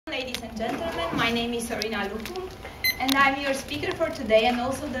ladies and gentlemen. My name is Sorina Lupu, and I'm your speaker for today and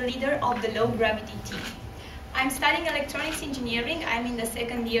also the leader of the low gravity team. I'm studying electronics engineering. I'm in the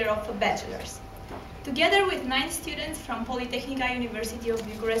second year of a bachelor's. Together with 9 students from Polytechnica University of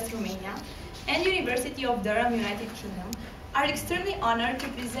Bucharest, Romania, and University of Durham, United Kingdom, are extremely honored to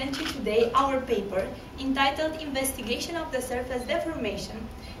present you today our paper entitled Investigation of the Surface Deformation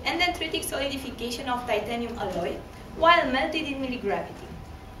and Dendritic Solidification of Titanium Alloy while melted in milligravity,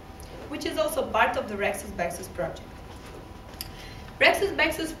 which is also part of the Rexus-Bexus project.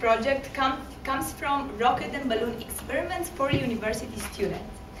 Rexus-Bexus project comes from rocket and balloon experiments for university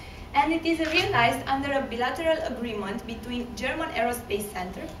students, and it is realized under a bilateral agreement between German Aerospace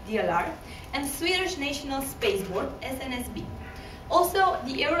Center, DLR, and Swedish National Space Board, SNSB. Also,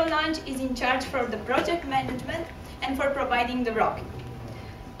 the Eurolaunch is in charge for the project management and for providing the rocket.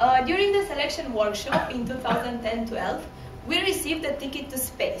 During the selection workshop in 2010-12, we received a ticket to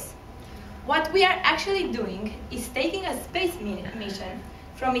space. What we are actually doing is taking a space mission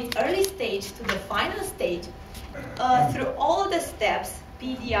from its early stage to the final stage through all the steps: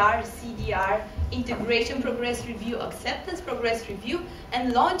 PDR, CDR, integration progress review, acceptance progress review,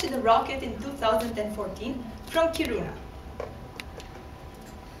 and launch the rocket in 2014 from Kiruna.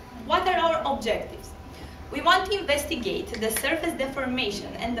 What are our objectives? We want to investigate the surface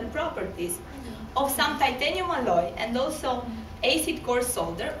deformation and the properties of some titanium alloy and also acid core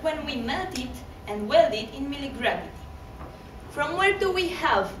solder when we melt it and weld it in milligravity. From where do we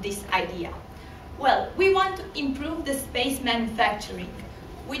have this idea? Well, we want to improve the space manufacturing,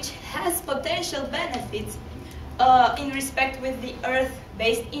 which has potential benefits in respect with the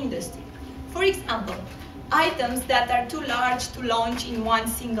Earth-based industry. For example, items that are too large to launch in one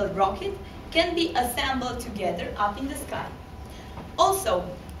single rocket can be assembled together up in the sky. Also,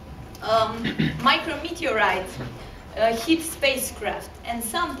 micrometeorites hit spacecraft, and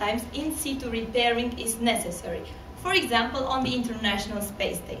sometimes in situ repairing is necessary, for example, on the International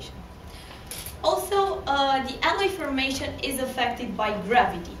Space Station. Also, the alloy formation is affected by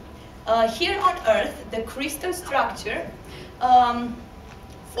gravity. Here on Earth, the crystal structure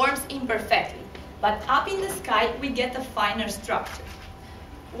forms imperfectly, but up in the sky we get a finer structure.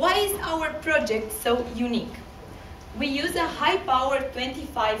 Why is our project so unique? We use a high-power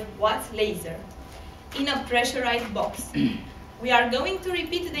 25 watts laser in a pressurized box. We are going to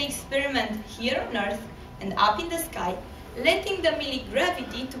repeat the experiment here on Earth and up in the sky, letting the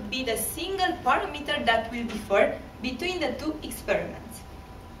milligravity to be the single parameter that will differ between the two experiments.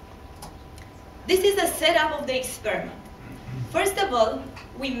 This is the setup of the experiment. First of all,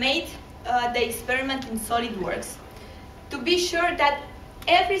 we made the experiment in SolidWorks to be sure that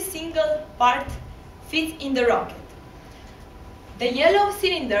every single part fits in the rocket. The yellow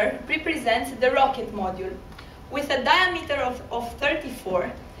cylinder represents the rocket module with a diameter of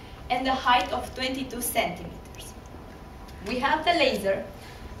 34 and a height of 22 centimeters. We have the laser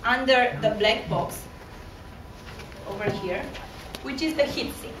under the black box over here, which is the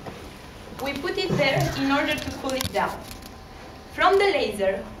heatsink. We put it there in order to cool it down. From the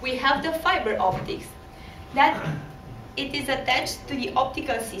laser, we have the fiber optics that it is attached to the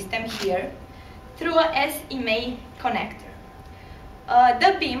optical system here through a SMA connector.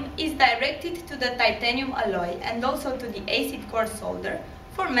 The beam is directed to the titanium alloy and also to the acid core solder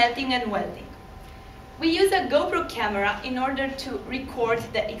for melting and welding. We use a GoPro camera in order to record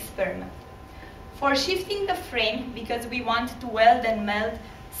the experiment. For shifting the frame, because we want to weld and melt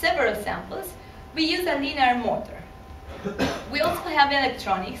several samples, we use a linear motor. We also have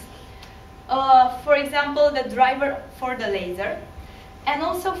electronics. For example, the driver for the laser, and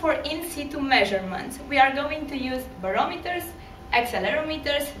also for in-situ measurements, we are going to use barometers,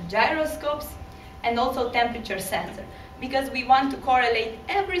 accelerometers, gyroscopes, and also temperature sensor, because we want to correlate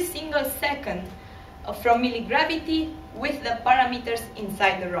every single second from milligravity with the parameters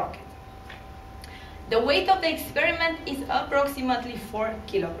inside the rocket. The weight of the experiment is approximately 4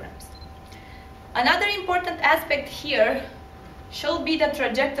 kilograms. Another important aspect here should be the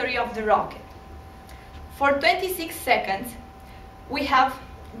trajectory of the rocket. For 26 seconds, we have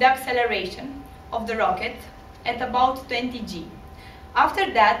the acceleration of the rocket at about 20 g.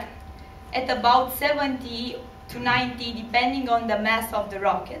 After that, at about 70 to 90, depending on the mass of the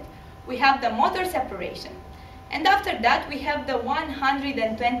rocket, we have the motor separation. And after that, we have the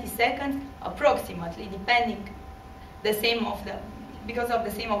 120 seconds, approximately, because of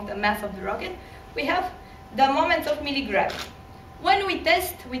the same of the mass of the rocket, we have the moments of milligravity. When we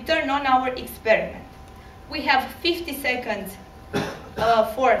test, we turn on our experiment. We have 50 seconds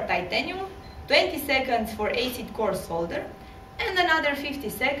for titanium, 20 seconds for acid core solder, and another 50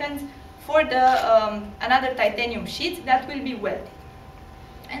 seconds for the another titanium sheet that will be welded.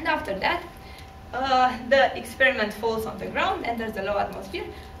 And after that, the experiment falls on the ground, enters the low atmosphere,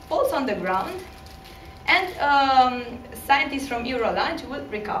 falls on the ground, and scientists from Eurolaunch will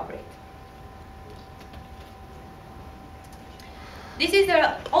recover it. This is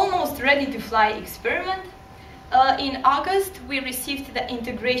an almost ready-to-fly experiment. In August, we received the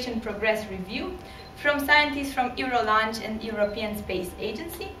Integration Progress Review from scientists from Eurolaunch and European Space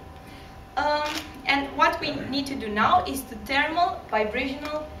Agency. And what we need to do now is to thermal,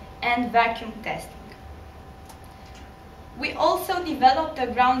 vibrational, and vacuum testing. We also developed a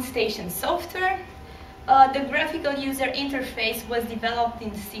ground station software. The graphical user interface was developed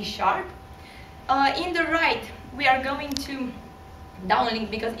in C#. In the right, we are going to downlink,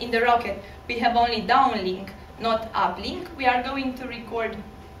 because in the rocket we have only downlink, not uplink. We are going to record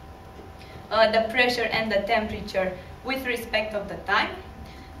the pressure and the temperature with respect of the time.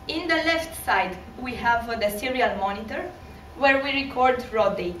 In the left side, we have the serial monitor, where we record raw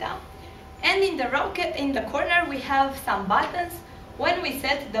data. And in the rocket, in the corner, we have some buttons when we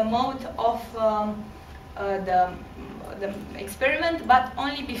set the mode of the experiment, but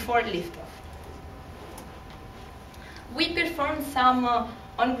only before liftoff. We performed some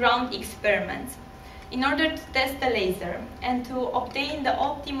on-ground experiments in order to test the laser and to obtain the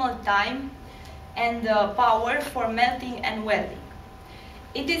optimal time and power for melting and welding.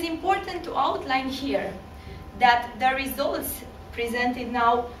 It is important to outline here that the results presented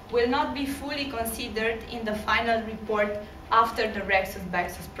now will not be fully considered in the final report after the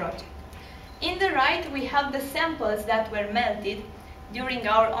Rexus-Baxus project. In the right, we have the samples that were melted during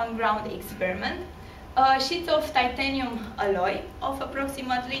our on-ground experiment, sheets of titanium alloy of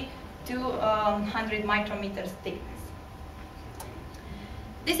approximately 200 micrometers thickness.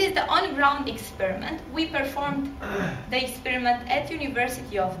 This is the on-ground experiment. We performed the experiment at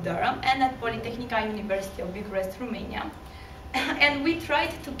University of Durham and at Polytechnica University of Bucharest, Romania. And we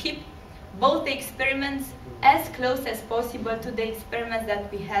tried to keep both the experiments as close as possible to the experiments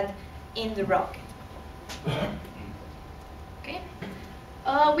that we had in the rocket. Okay.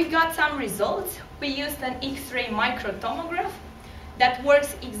 We got some results. We used an X-ray microtomograph that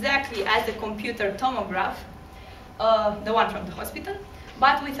works exactly as a computer tomograph, the one from the hospital,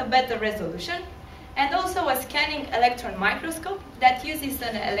 but with a better resolution, and also a scanning electron microscope that uses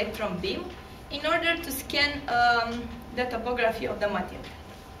an electron beam in order to scan the topography of the material.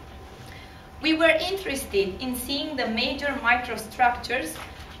 We were interested in seeing the major microstructures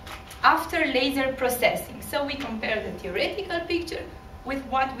after laser processing, so we compared the theoretical picture with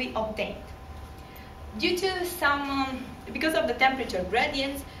what we obtained. Due to because of the temperature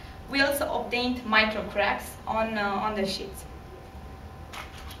gradients, we also obtained micro cracks on the sheets.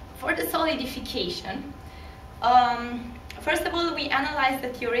 For the solidification, first of all, we analyzed the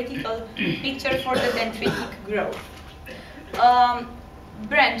theoretical picture for the dendritic growth.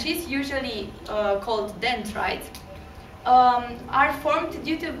 Branches, usually called dendrites, are formed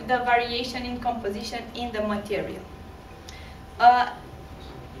due to the variation in composition in the material.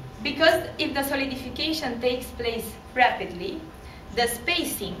 Because if the solidification takes place rapidly, the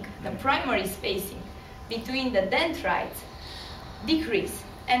spacing, the primary spacing between the dendrites decrease.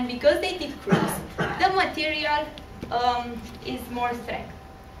 And because they decrease, the material is more strength.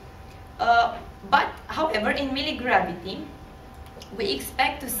 But, however, in milligravity, we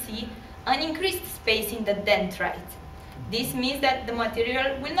expect to see an increased space in the dendrites. This means that the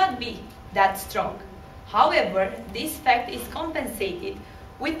material will not be that strong. However, this fact is compensated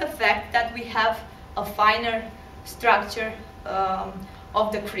with the fact that we have a finer structure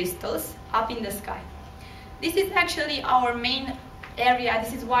of the crystals up in the sky. This is actually our main area.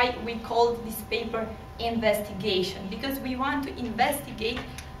 This is why we called this paper investigation, because we want to investigate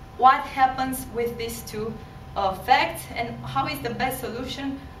what happens with these two facts and how is the best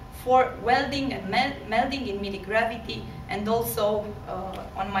solution for welding and melding in milligravity and also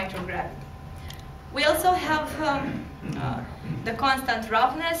on microgravity. We also have the constant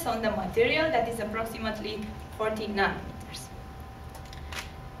roughness on the material, that is approximately 40 nanometers.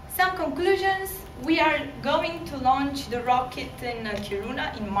 Some conclusions: we are going to launch the rocket in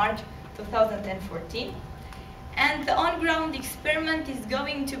Kiruna in March 2014, and the on-ground experiment is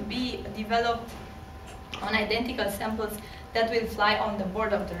going to be developed on identical samples that will fly on the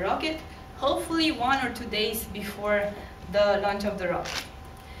board of the rocket, hopefully 1 or 2 days before the launch of the rocket.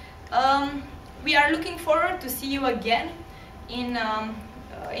 We are looking forward to see you again in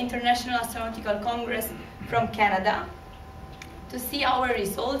International Astronautical Congress from Canada to see our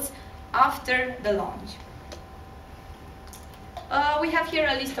results after the launch. We have here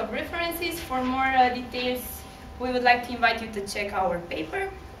a list of references. For more details, we would like to invite you to check our paper.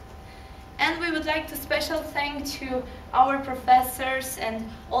 And we would like to special thank to our professors and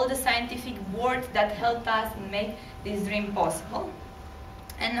all the scientific board that helped us make this dream possible.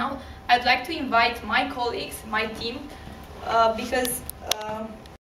 And now I'd like to invite my colleagues, my team, because